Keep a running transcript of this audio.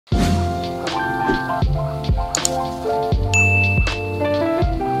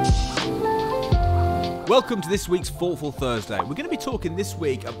Welcome to this week's Thoughtful Thursday. We're going to be talking this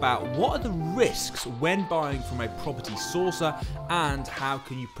week about what are the risks when buying from a property sourcer and how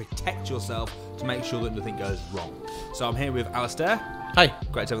can you protect yourself to make sure that nothing goes wrong. So I'm here with Alasdair. Hi.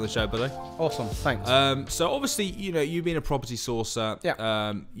 Great to have you on the show, buddy. Awesome, thanks. So obviously, you know, you being a property sourcer,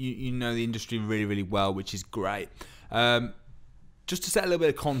 Yeah. You know the industry really, really well, which is great. Just to set a little bit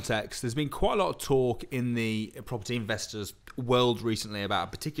of context, there's been quite a lot of talk in the property investors world recently about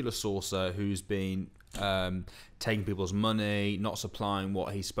a particular sourcer who's been taking people's money, not supplying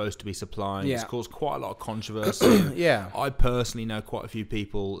what he's supposed to be supplying. Yeah. It's caused quite a lot of controversy. Yeah. I personally know quite a few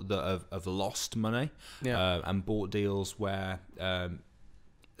people that have lost money and bought deals where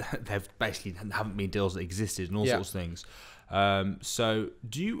they've basically haven't been deals that existed and all sorts of things. So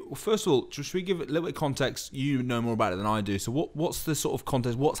do you, first of all, should we give it a little bit of context? You know more about it than I do. So what's the sort of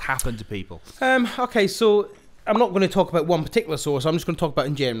context? What's happened to people? Okay, so I'm not going to talk about one particular source. I'm just going to talk about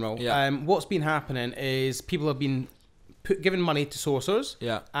in general. Yeah. What's been happening is people have been given money to sourcers,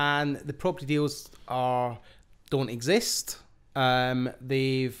 and the property deals don't exist.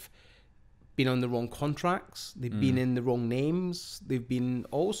 They've been on the wrong contracts. They've been in the wrong names. They've been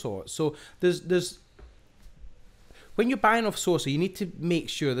all sorts. So there's when you're buying off sourcer, you need to make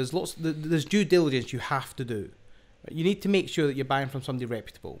sure there's due diligence you have to do. You need to make sure that you're buying from somebody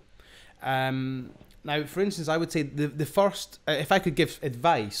reputable. Now, for instance, I would say the first, if I could give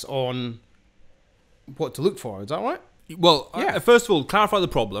advice on what to look for, is that right? Well, first of all, clarify the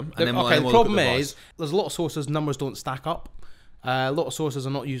problem. And then we'll the problem look at is there's a lot of sources, numbers don't stack up. A lot of sources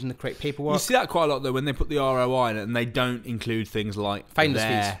are not using the correct paperwork. You see that quite a lot, though, when they put the ROI in it and they don't include things like finder's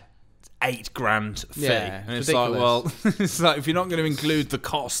fees. $8,000 fee. Yeah, and it's ridiculous. like, well, it's like if you're not going to include the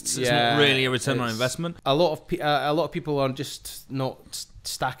costs, it's not really a return on investment. A lot of people are just not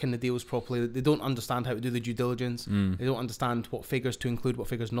stacking the deals properly. They don't understand how to do the due diligence. They don't understand what figures to include, what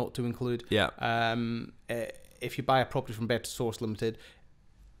figures not to include. Yeah. If you buy a property from Better Source Limited,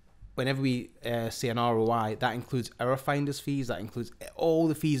 whenever we say an ROI, that includes our finder's fees, that includes all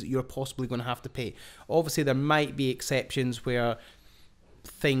the fees that you're possibly going to have to pay. Obviously, there might be exceptions where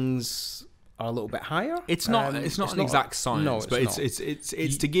things are a little bit higher. It's not an exact science, but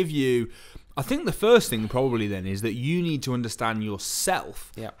it's to give you. I think the first thing probably then is that you need to understand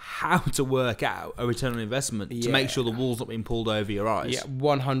yourself how to work out a return on investment to make sure the wool's not being pulled over your eyes. Yeah,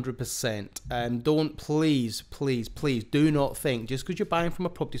 100%. Don't please do not think just because you're buying from a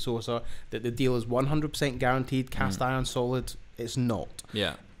property sourcer that the deal is 100% guaranteed, cast iron solid. It's not.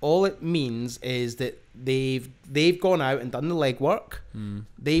 Yeah. All it means is that they've gone out and done the legwork.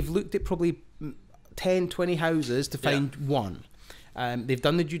 They've looked at probably 10, 20 houses to find one. They've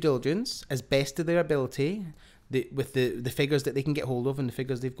done the due diligence as best to their ability with the figures that they can get hold of and the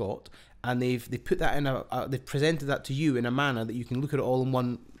figures they've got, and they've put that in they've presented that to you in a manner that you can look at it all in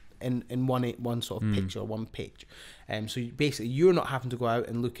one sort of picture, one page. So basically, you're not having to go out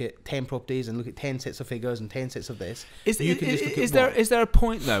and look at 10 properties and look at 10 sets of figures and 10 sets of this. Is there a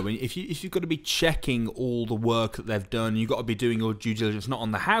point though when if you've got to be checking all the work that they've done, you've got to be doing your due diligence not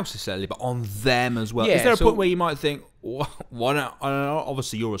on the house necessarily, but on them as well? Yeah, is there a point where you might think, why not? I don't know.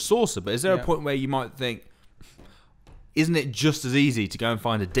 Obviously, you're a sourcer, but is there a point where you might think, isn't it just as easy to go and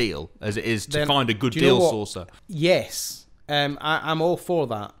find a deal as it is to find a good deal sourcer? Yes, I'm all for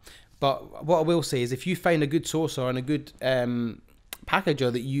that. But what I will say is if you find a good sourcer and a good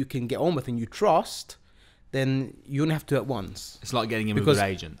packager that you can get on with and you trust, then you only have to do it once. It's like getting him a good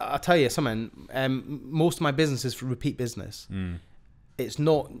agent. I'll tell you something, most of my business is for repeat business. It's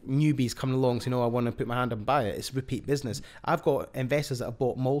not newbies coming along saying, I want to put my hand up and buy it. It's repeat business. I've got investors that have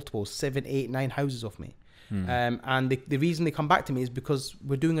bought multiple, 7, 8, 9 houses off me. And the reason they come back to me is because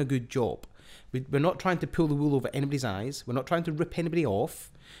we're doing a good job. We're not trying to pull the wool over anybody's eyes. We're not trying to rip anybody off.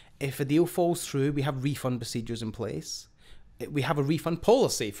 If a deal falls through, we have refund procedures in place. We have a refund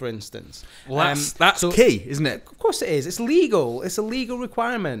policy, for instance. Well, that's key, isn't it? Of course it is. It's legal. It's a legal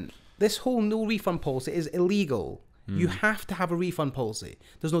requirement. This whole no refund policy is illegal. You have to have a refund policy.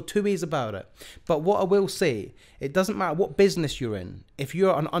 There's no two ways about it. But what I will say, it doesn't matter what business you're in. If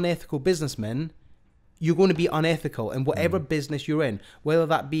you're an unethical businessman, you're going to be unethical in whatever business you're in. Whether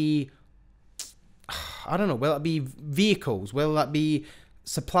that be, whether that be vehicles, whether that be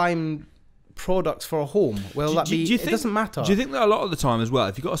supplying products for a home, it doesn't matter. Do you think that a lot of the time as well,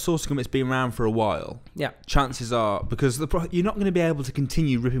 if you've got a sourcing company that's been around for a while, chances are, because you're not going to be able to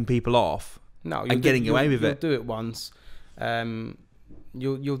continue ripping people off getting away with it. You'll do it once.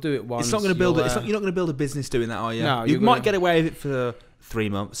 You'll do it once. It's not going to build you're not going to build a business doing that, are you? No, you might get away with it for 3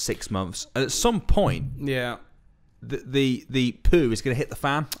 months, 6 months, and at some point, the poo is going to hit the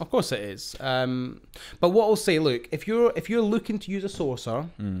fan. Of course it is. But what I'll say, look, if you're looking to use a sourcer,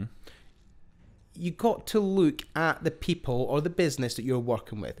 you got to look at the people or the business that you're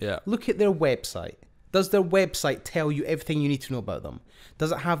working with. Yeah. Look at their website. Does their website tell you everything you need to know about them?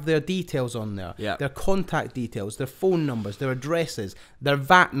 Does it have their details on there? Yeah. Their contact details, their phone numbers, their addresses, their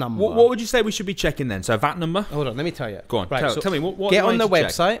VAT number. What would you say we should be checking then? So VAT number? Hold on, let me tell you. Go on. Right, Tell me. What get on the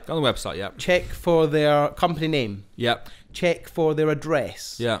website. Get on the website, yeah. Check for their company name. Yep. Check for their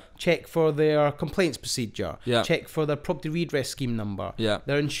address. Yeah. Check for their complaints procedure. Yeah. Check for their property redress scheme number. Yeah.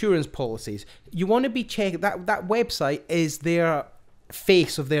 Their insurance policies. You want to be checking that website is their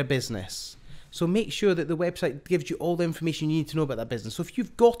face of their business. So make sure that the website gives you all the information you need to know about that business. So if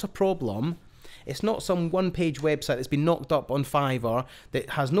you've got a problem, it's not some one-page website that's been knocked up on Fiverr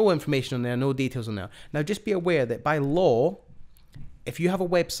that has no information on there, no details on there. Now just be aware that by law, if you have a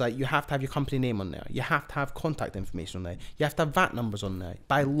website, you have to have your company name on there. You have to have contact information on there. You have to have VAT numbers on there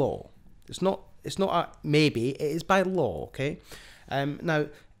by law. It's not a maybe, it is by law, okay? Now,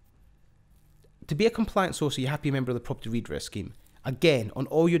 to be a compliant sourcer, you have to be a member of the property redress scheme. Again, on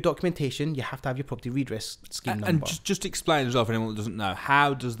all your documentation, you have to have your property redress scheme number. And just explain as well for anyone that doesn't know,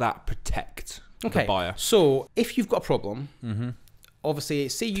 how does that protect the buyer? So if you've got a problem, obviously,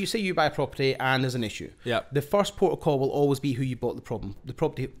 say you buy a property and there's an issue. Yeah. The first port of call will always be who you bought the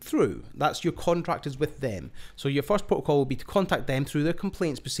property through. That's your contractors with them. So your first port of call will be to contact them through their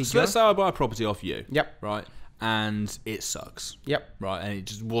complaints procedure. So let's say I buy a property off you. Yep. Right. And it sucks. Yep. Right. And it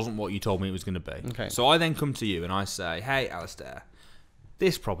just wasn't what you told me it was going to be. Okay. So I then come to you and I say, hey, Alasdair,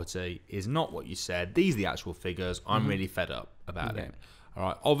 this property is not what you said. These are the actual figures. I'm really fed up about it. All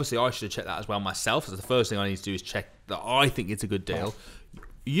right. Obviously, I should have checked that as well myself. So the first thing I need to do is check that I think it's a good deal.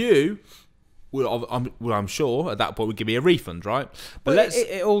 You will, I'm sure, at that point would give me a refund, right? But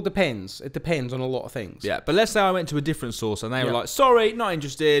it all depends. It depends on a lot of things. Yeah. But let's say I went to a different source and they were like, sorry, not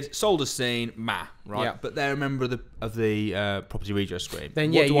interested, sold as seen, right? Yeah. But they're a member of the property redress scheme.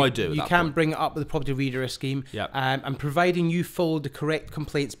 Then what do I do? You can bring it up with the property redress scheme. Yeah. And providing you follow the correct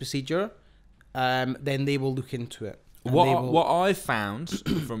complaints procedure, then they will look into it. What I've found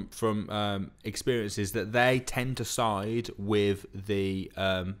from experience is that they tend to side with the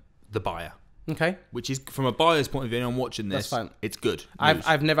buyer. Okay. Which is, from a buyer's point of view, and I'm watching this, that's fine. It's good.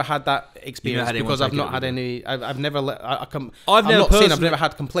 I've never had that experience because I've not had any. I've never. I'm not saying I've never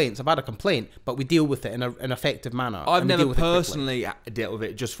had complaints. I've had a complaint, but we deal with it in an effective manner. I've never personally dealt with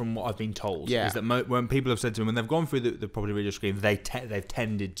it, just from what I've been told. Yeah. Is that when people have said to me when they've gone through the property redress scheme, they've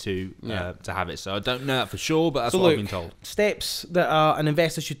tended to have it. So I don't know that for sure, but that's what I've been told. Steps that an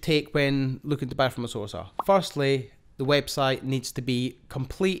investor should take when looking to buy from a source are: firstly, the website needs to be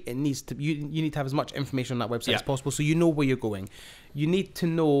complete. It needs to you need to have as much information on that website as possible, so you know where you're going. You need to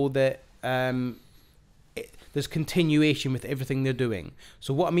know that there's continuation with everything they're doing.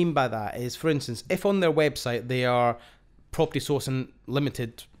 So what I mean by that is, for instance, if on their website they are property sourcing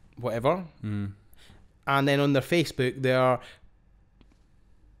limited, whatever, and then on their Facebook they are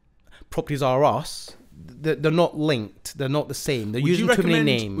properties are us. They're not linked. They're not the same. They're using too many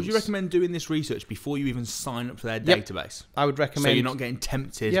names. Would you recommend doing this research before you even sign up to their database? I would recommend. So you're not getting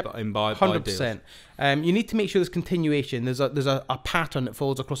tempted by 100%. You need to make sure there's continuation. There's a pattern that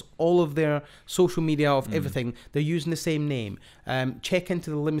follows across all of their social media of everything. They're using the same name. Check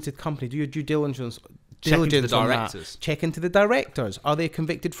into the limited company. Do your due diligence. Check into the directors. Check into the directors. Are they a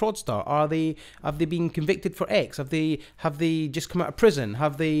convicted fraudster? Have they been convicted for X? Have they just come out of prison? I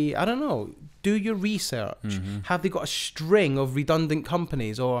don't know. Do your research. Have they got a string of redundant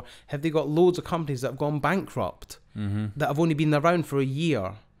companies, or have they got loads of companies that have gone bankrupt that have only been around for a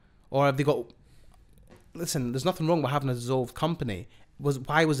year? Or have they got... Listen, there's nothing wrong with having a dissolved company.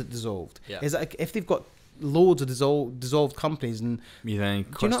 Why was it dissolved? Yeah. Is that if they've got loads of dissolved companies, and you then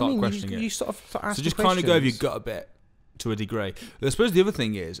start questioning it. You sort of start asking so just questions. kind of go over your gut a bit to a degree. I suppose the other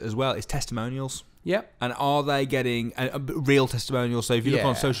thing is testimonials. Yeah. And are they getting real testimonials? So if you look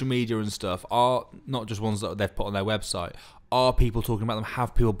on social media and stuff, are not just ones that they've put on their website. Are people talking about them?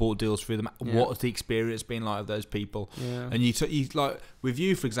 Have people bought deals through them? Yeah. What has the experience been like of those people? Yeah. And you like with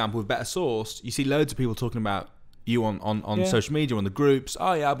you, for example, with Better Sourced, you see loads of people talking about you on social media, on the groups.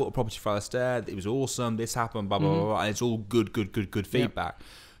 Oh yeah, I bought a property for Alasdair. It was awesome. This happened. Blah blah blah. And it's all good feedback. Yeah.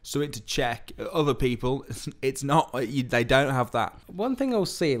 So to check other people, it's not. They don't have that. One thing I'll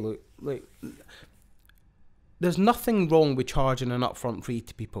say, look, there's nothing wrong with charging an upfront fee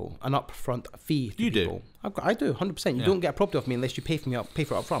to people. An upfront fee to people. I do 100%. You don't get a property off me unless you pay for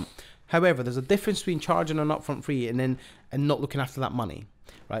it up front. However, there's a difference between charging an upfront fee and not looking after that money.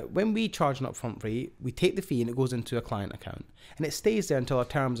 Right? When we charge an upfront fee, we take the fee and it goes into a client account, and it stays there until our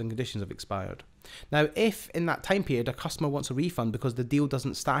terms and conditions have expired. Now, if in that time period a customer wants a refund because the deal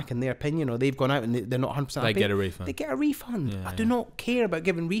doesn't stack in their opinion, or they've gone out and they're not 100% happy, they get a refund. They get a refund. I do not care about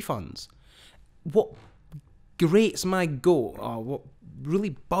giving refunds. what grates my goat, or what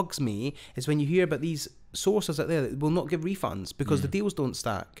really bugs me, is when you hear about these sources out there that will not give refunds because the deals don't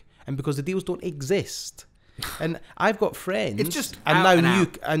stack and because the deals don't exist. And I've got friends. It's just and out now and new,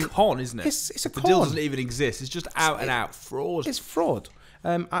 out and con, isn't it? It's a con. The deal doesn't even exist. It's just out and out fraud. It's fraud.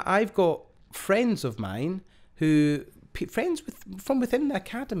 I've got friends of mine who friends from within the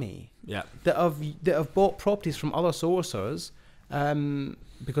academy. Yeah. That have bought properties from other sources.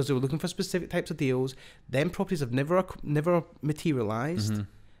 Because they were looking for specific types of deals. Then properties have never materialized,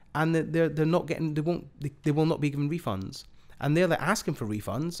 and they're not getting. They will not be given refunds, and they're like asking for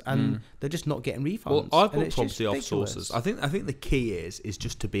refunds, and they're just not getting refunds. Well, I've got property off sources. I think the key is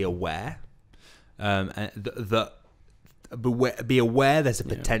just to be aware, that. Be aware there's a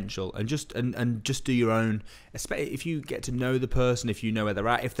potential, and just do your own. Especially if you get to know the person, if you know where they're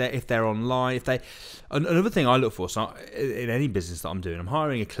at, if they're online, Another thing I look for, so in any business that I'm doing, I'm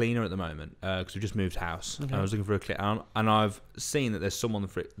hiring a cleaner at the moment because we've just moved house. And I was looking for a cleaner, and I've seen that there's someone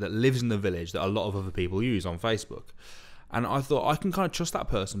that lives in the village that a lot of other people use on Facebook. And I thought I can kind of trust that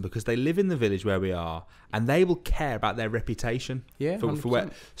person because they live in the village where we are, and they will care about their reputation. Yeah, for where.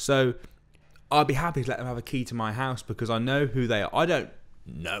 So I'd be happy to let them have a key to my house because I know who they are. I don't,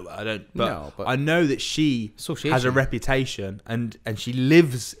 but I know that she has a reputation, and she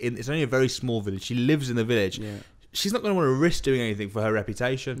lives in. It's only a very small village. She lives in the village. Yeah. She's not going to want to risk doing anything for her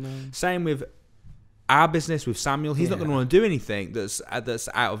reputation. No. Same with our business with Samuel. He's not going to want to do anything that's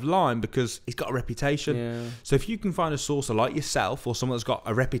out of line because he's got a reputation. Yeah. So if you can find a sourcer like yourself or someone that's got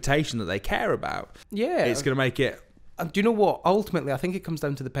a reputation that they care about, it's going to make it. Do you know what? Ultimately, I think it comes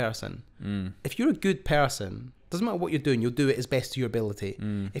down to the person. If you're a good person, doesn't matter what you're doing, you'll do it as best to your ability.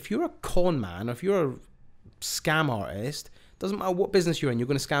 If you're a con man or if you're a scam artist, doesn't matter what business you're in, you're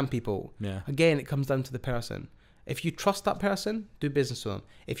going to scam people. Yeah. Again, it comes down to the person. If you trust that person, do business with them.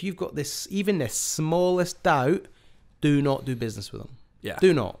 If you've got even the smallest doubt, do not do business with them. Yeah.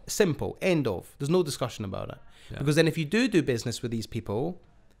 Do not. Simple. End of. There's no discussion about it. Yeah. Because then if you do business with these people,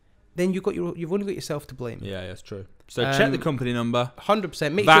 then you've only got yourself to blame. Yeah, that's true. So check the company number.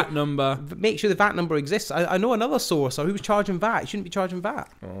 100%. VAT number. Make sure the VAT number exists. I know another sourcer who was charging VAT. He shouldn't be charging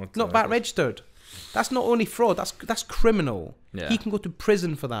VAT. Not VAT registered. That's not only fraud. That's criminal. Yeah. He can go to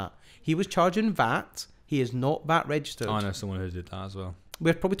prison for that. He was charging VAT. He is not VAT registered. I know someone who did that as well.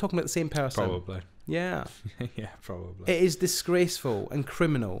 We're probably talking about the same person. Probably. Yeah. Yeah, probably. It is disgraceful and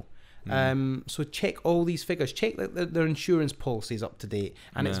criminal. So check all these figures. Check that their insurance policy is up to date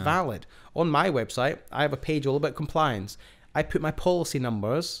and it's valid. On my website, I have a page all about compliance. I put my policy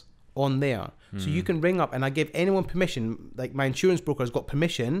numbers on there. So you can ring up and I give anyone permission, like my insurance broker has got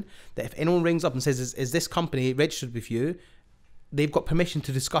permission that if anyone rings up and says, is this company registered with you? They've got permission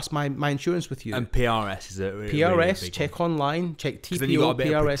to discuss my insurance with you. And PRS is it? PRS, check online, check TPO,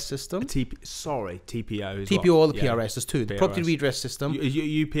 PRS system. TPO. TPO, all the PRS, there's two. The PRS. Property Redress System.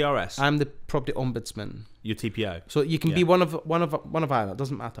 You PRS? I'm the Property Ombudsman. You're TPO. So you can be one of either, it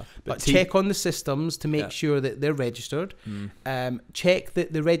doesn't matter. But check on the systems to make sure that they're registered. Check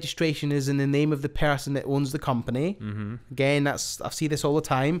that the registration is in the name of the person that owns the company. Again, I see this all the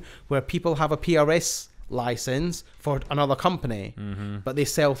time, where people have a PRS license for another company, but they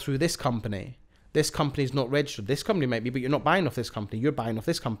sell through this company. This company is not registered. This company might be, but you're not buying off this company. You're buying off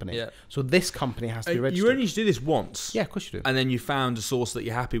this company. Yeah. So this company has to be registered. You only need to do this once. Yeah, of course you do. And then you found a source that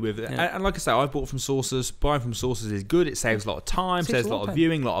you're happy with. Yeah. And like I say, I've bought from sources. Buying from sources is good. It saves a lot of time, saves a lot of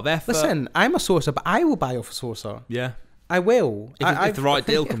viewing, a lot of effort. Listen, I'm a sourcer, but I will buy off a sourcer. Yeah. I will. If the right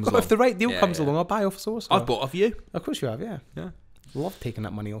deal comes along. If the right deal comes along, I'll buy off a sourcer. I've bought off you. Of course you have, yeah. Yeah. Love taking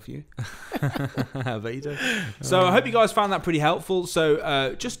that money off you. I bet you do. So I hope you guys found that pretty helpful.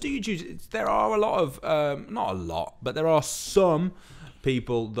 So just do your duty. There are a lot of, not a lot, but there are some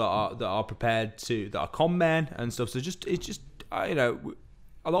people that are prepared that are con men and stuff. So it's just a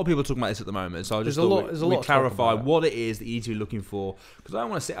lot of people are talking about this at the moment. So I just we clarify what it is that you need to be looking for, because I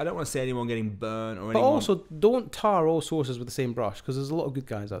don't want to see anyone getting burnt or anyone. But also, don't tar all sources with the same brush, because there's a lot of good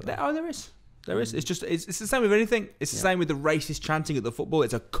guys out there. There is. There is. It's the same with anything. It's the same with the racist chanting at the football.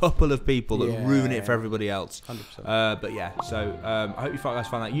 It's a couple of people that ruin it for everybody else. 100%. But yeah, so I hope you guys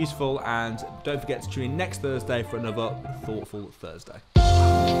find that useful, and don't forget to tune in next Thursday for another Thoughtful Thursday.